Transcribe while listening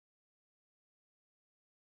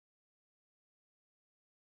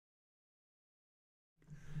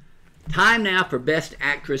Time now for Best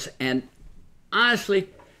Actress, and honestly,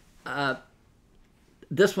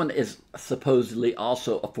 this one is supposedly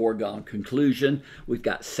also a foregone conclusion. We've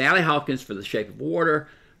got Sally Hawkins for The Shape of Water,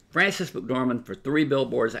 Frances McDormand for Three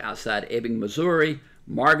Billboards Outside Ebbing, Missouri,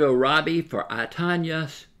 Margot Robbie for I,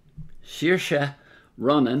 Tonya, Saoirse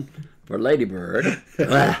Ronan for Lady Bird,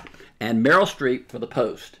 and Meryl Streep for The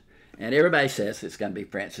Post. And everybody says it's going to be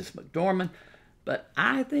Frances McDormand, but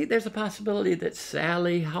I think there's a possibility that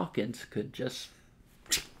Sally Hawkins could just...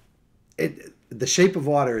 The Shape of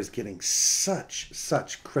Water is getting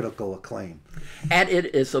such critical acclaim. And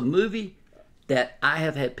it is a movie that I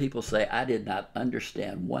have had people say, I did not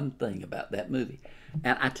understand one thing about that movie.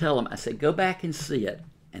 And I tell them, I say, go back and see it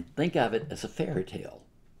and think of it as a fairy tale.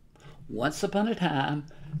 Once upon a time,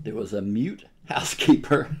 there was a mute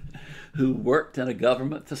housekeeper who worked in a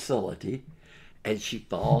government facility, and she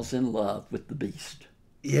falls in love with the beast.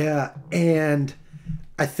 Yeah, and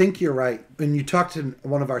I think you're right. When you talked in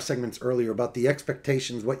one of our segments earlier about the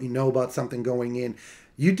expectations, what you know about something going in,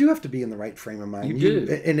 you do have to be in the right frame of mind. You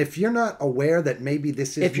do. And if you're not aware that maybe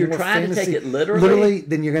this is if you're more trying fantasy, to take it literally,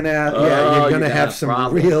 then you're gonna have some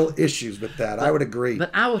problems. real issues with that. I would agree.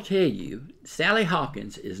 But I will tell you, Sally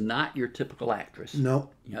Hawkins is not your typical actress. No.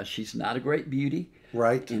 She's not a great beauty.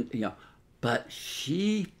 Right. And, but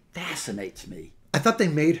she fascinates me. I thought they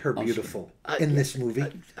made her beautiful in this movie.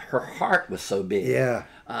 Her heart was so big. Yeah.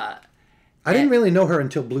 I didn't really know her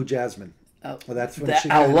until Blue Jasmine. Well, that's when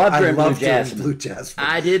I loved her in Blue Jasmine.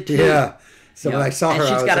 I did too. Yeah. So when I saw her, and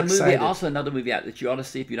she's got a excited. movie, also another movie out that you ought to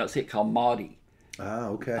see if you don't see it, called Maudie. Ah,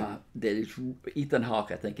 okay. That is Ethan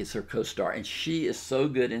Hawke, I think, is her co-star, and she is so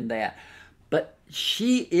good in that. But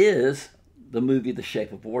she is the movie The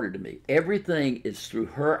Shape of Water to me. Everything is through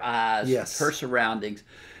her eyes, her surroundings.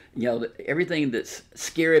 Everything that's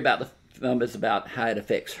scary about the film is about how it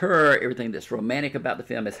affects her. Everything that's romantic about the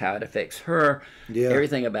film is how it affects her. Yeah.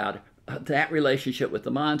 Everything about that relationship with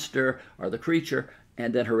the monster or the creature,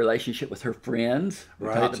 and then her relationship with her friends. We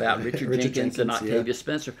talked about Richard Jenkins and Octavia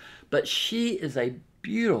Spencer. But she is a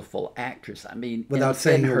beautiful actress. I mean, without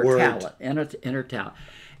saying a word. Talent, in her talent.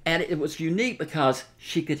 And it was unique because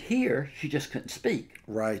she could hear, she just couldn't speak.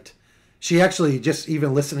 Right. She actually, just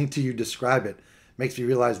even listening to you describe it, makes me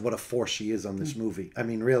realize what a force she is on this movie. I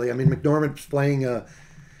mean, really. I mean, McDormand's playing a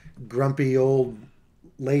grumpy old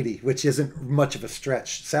lady, which isn't much of a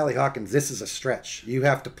stretch. Sally Hawkins, this is a stretch. You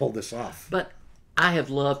have to pull this off. But I have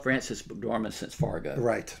loved Frances McDormand since Fargo.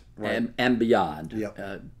 Right. And beyond.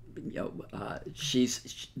 Yep.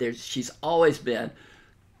 She's always been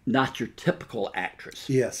not your typical actress.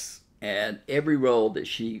 Yes. And every role that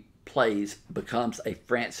she plays becomes a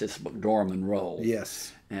Frances McDormand role.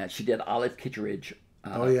 Yes. And she did Olive Kitteridge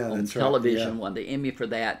on television, right. won the Emmy for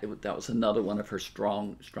that. That was another one of her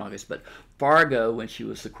strongest. But Fargo, when she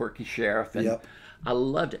was the quirky sheriff, and I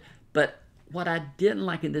loved it. But what I didn't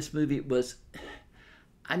like in this movie was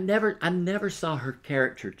I never saw her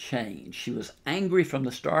character change. She was angry from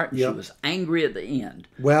the start, and she was angry at the end.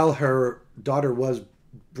 Well, her daughter was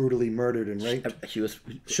brutally murdered and raped.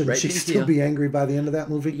 Shouldn't she still be angry by the end of that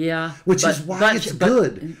movie? Yeah. Which is why it's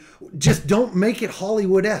good. Just don't make it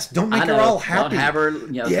Hollywood-esque. Don't make her all happy. Don't have her,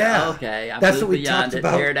 okay, that's what we talked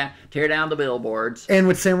about. Tear down the billboards. And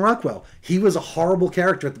with Sam Rockwell, he was a horrible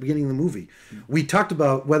character at the beginning of the movie. We talked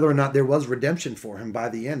about whether or not there was redemption for him by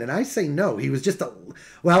the end, and I say no. He was just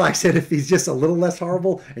I said if he's just a little less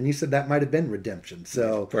horrible, and you said that might have been redemption.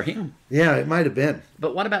 So for him. Yeah, it might have been.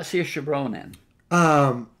 But what about Saoirse Ronan?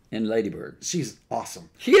 In Lady Bird. She's awesome.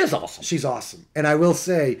 She is awesome. She's awesome. And I will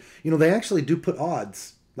say, they actually do put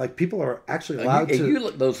odds. Like, people are actually allowed to... You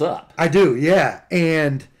look those up. I do, yeah.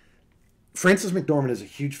 And Frances McDormand is a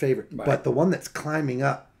huge favorite. Right. But the one that's climbing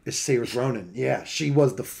up is Saoirse Ronan. Yeah, she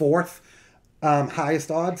was the fourth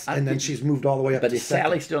highest odds, and then she's moved all the way up to second. But is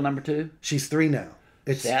Sally still number 2? She's 3 now.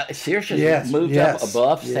 Saoirse moved up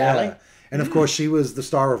above Sally? And, of course, she was the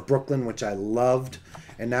star of Brooklyn, which I loved.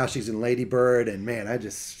 And now she's in Lady Bird, and man,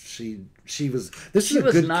 she was. This is a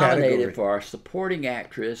good category. She was nominated for a supporting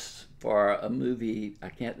actress for a movie. I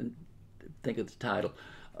can't think of the title,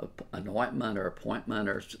 Anointment or Appointment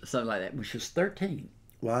or something like that. When she was 13.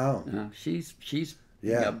 Wow. She's she's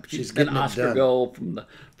been Oscar gold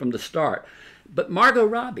from the start. But Margot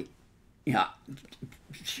Robbie,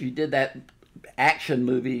 she did that action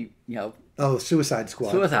movie. Suicide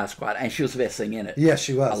Squad. And she was the best thing in it. Yes,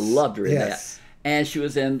 she was. I loved her in that. And she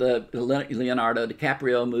was in the Leonardo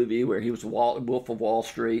DiCaprio movie where he was Wolf of Wall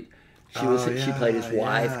Street. She played his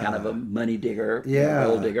wife, kind of a money digger,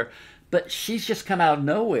 gold digger. But she's just come out of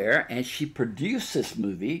nowhere, and she produced this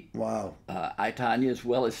movie. Wow. I, Tonya, as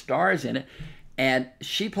well as stars in it. And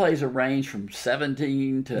she plays a range from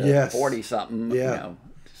 17 to Yes. 40 something. Yeah. You know,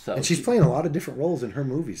 so And she's playing a lot of different roles in her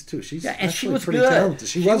movies too. She's yeah, and she actually was pretty good. talented.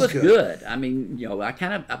 She was good. I mean, you know, I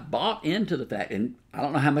bought into the fact, and I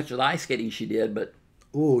don't know how much of the ice skating she did, but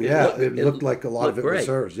Oh yeah, it looked like a lot of it great. was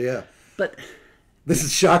hers. Yeah. but This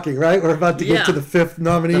is shocking, right? We're about to get Yeah. to the fifth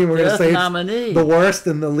nominee. And we're going to fifth say nominee. it's the worst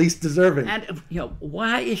and the least deserving. and you know,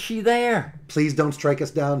 why is she there? Please don't strike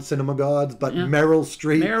us down, cinema gods. But Yeah. Meryl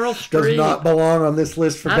Streep, Meryl does Streep. not belong on this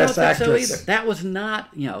list for I Best don't think Actress. so either. That was not,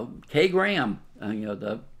 you know, Kay Graham, you know,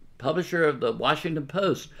 the publisher of the Washington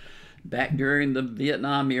Post, back during the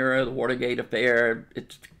Vietnam era, the Watergate affair,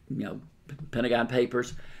 it's, you know, Pentagon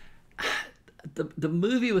Papers. The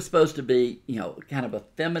movie was supposed to be, you know, kind of a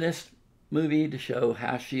feminist movie to show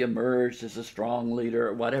how she emerged as a strong leader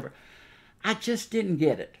or whatever. I just didn't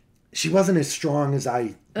get it. She wasn't as strong as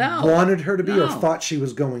I No, wanted her to be or no. thought she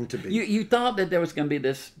was going to be. You thought that there was going to be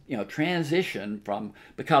this, you know, transition from,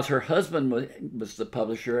 because her husband was the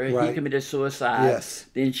publisher, he Right. committed suicide. Yes.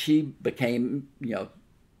 Then she became, you know,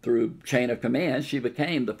 through chain of command, she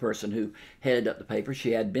became the person who headed up the paper.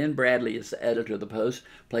 She had Ben Bradley as the editor of the Post,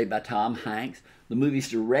 played by Tom Hanks. The movie's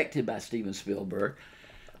directed by Steven Spielberg.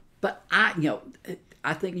 But I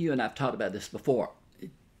think you and I've talked about this before.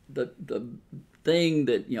 The thing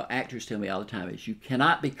that, you know, actors tell me all the time is you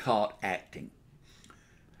cannot be caught acting.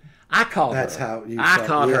 I caught That's her. how you I felt.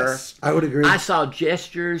 caught Yes, her. I would agree. I saw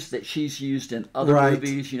gestures that she's used in other Right.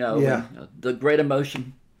 movies. You know, Yeah. The Great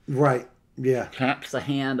Emotion, Right. Yeah. claps the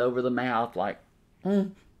hand over the mouth like,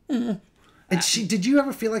 And did you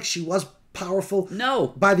ever feel like she was powerful? No.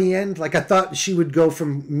 By the end, like I thought she would go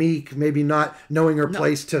from meek, maybe not knowing her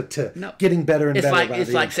place, to No. getting better and It's better. like by it's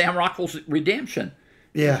the like end. Sam Rockwell's redemption.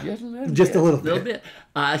 Yeah, Just a little just bit, a little bit.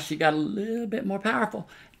 She got a little bit more powerful.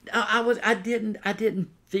 I didn't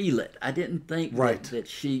feel it. I didn't think Right. that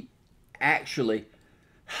she actually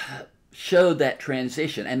showed that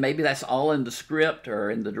transition. And maybe that's all in the script or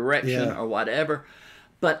in the direction Yeah. or whatever.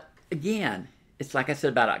 But again, it's like I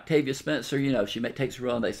said about Octavia Spencer. You know, she takes a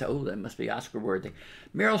role and they say, "Oh, that must be Oscar worthy."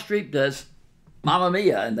 Meryl Streep does Mamma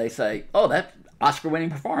Mia, and they say, "Oh, that's Oscar-winning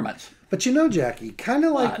performance." But you know, Jackie, kind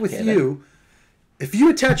of like What, with Kevin? you, if you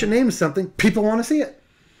attach a name to something, people want to see it.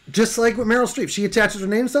 Just like with Meryl Streep, she attaches her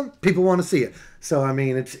name to something, people want to see it. So I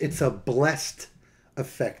mean, it's a blessed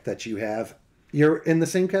effect that you have. You're in the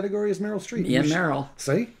same category as Meryl Streep. Me and Meryl.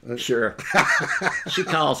 See? Sure. She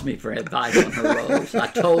calls me for advice on her roles. I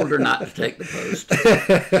told her not to take the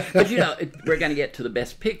Post. But, you know, we're going to get to the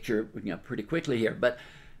Best Picture, you know, pretty quickly here. But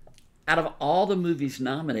out of all the movies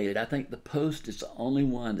nominated, I think The Post is the only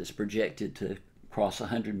one that's projected to cross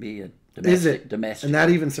 100 million domestic. Is it? Domestic. And that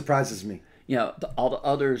even surprises me. You know, all the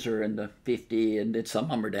others are in the 50, and then some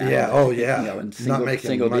of them are down. Yeah. in the, Oh, yeah. You know, in Not making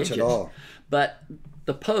single much digits. at all. But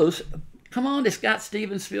The Post, come on, it's got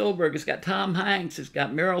Steven Spielberg, it's got Tom Hanks, it's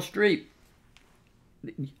got Meryl Streep.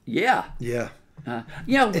 Yeah. Yeah.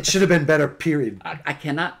 You know, It should have been better, period. I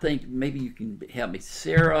cannot think, maybe you can help me.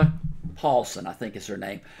 Sarah Paulson, I think is her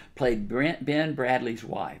name, played Ben Bradley's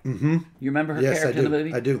wife. Mm-hmm. You remember her Yes, I character do. in the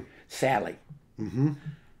movie? I do. Sally. Mm-hmm.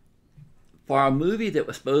 For a movie that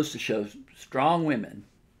was supposed to show strong women,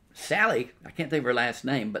 Sally, I can't think of her last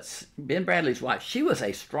name, but Ben Bradley's wife, she was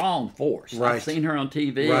a strong force. Right. I've seen her on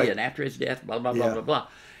TV, Right. and after his death, blah, blah, blah, Yeah. blah, blah.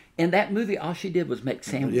 In that movie, all she did was make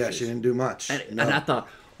sandwiches. Yeah, she didn't do much. And No. I thought,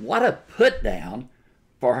 what a put down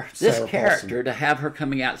for this Sarah character Paulson. to have her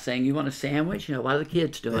coming out saying, "You want a sandwich? You know, what are the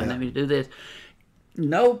kids doing? Yeah. Let me do this."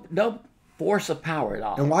 No force of power at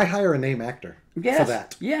all. And why hire a name actor for Yes,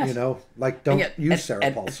 that? yes. You know, like don't use and- Sarah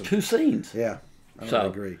and Paulson. 2 scenes. Yeah, I So-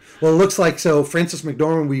 agree. Well, it looks like Frances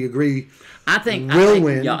McDormand, we agree, I think will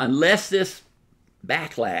win. Yeah, unless this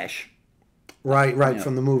backlash, right, know,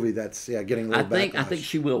 from the movie. That's getting a little backlash. I think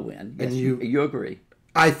she will win. Yes, And you agree?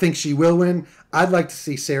 I think she will win. I'd like to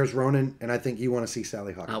see Saoirse Ronan, and I think you want to see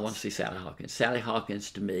Sally Hawkins. I want to see Sally Hawkins. Sally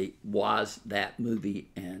Hawkins to me was that movie,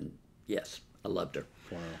 and yes, I loved her.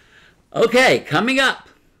 Wow. Okay, coming up,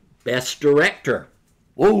 Best Director.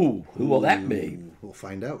 Whoa, who will that be? We'll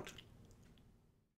find out.